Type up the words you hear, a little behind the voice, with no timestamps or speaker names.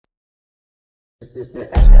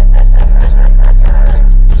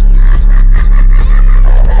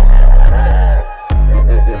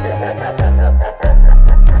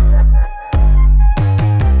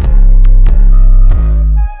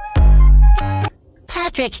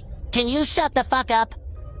Patrick, can you shut the fuck up?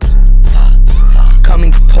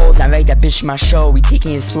 Coming proposed, I rate that bitch in my show, we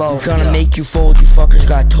taking it slow. We gonna make you fold, you fuckers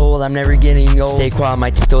got told, I'm never getting old. Stay quiet, my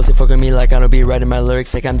tiptoes, they fuck with me like I don't be writing my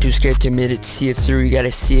lyrics. Like I'm too scared to admit it, see it through, you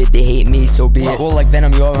gotta see it, they hate me, so be it. Well, like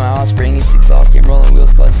Venom, you are my offspring, it's exhausting, rolling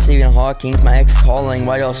wheels called Stephen Hawking's, my ex calling,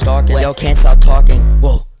 why y'all stalking? Y'all can't stop talking,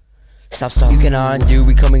 whoa. Stop, you cannot undo,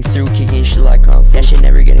 we coming through, kicking shit like kung fu. That shit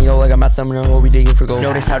never getting old, I got my thumb in a hole, we digging for gold.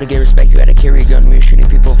 Notice how to get respect, you gotta carry a gun, we shooting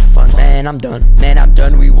people for fun. Man, I'm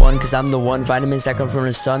done, we won, cause I'm the one. Vitamins that come from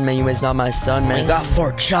the sun, man, you is not my son, man. I got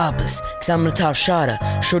 4 choppers, cause I'm the top shotter.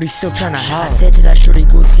 Shorty still tryna holler. I said to that shorty,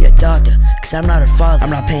 go see a doctor, cause I'm not her father. I'm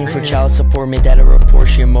not paying for child support, made that a report.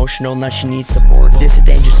 She emotional, now she needs support. This a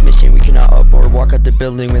dangerous mission, we cannot abort. Walk out the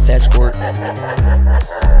building with escort.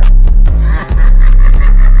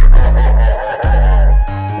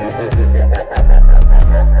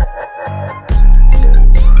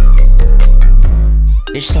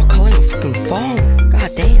 Bitch, stop calling your fucking phone.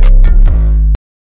 God damn.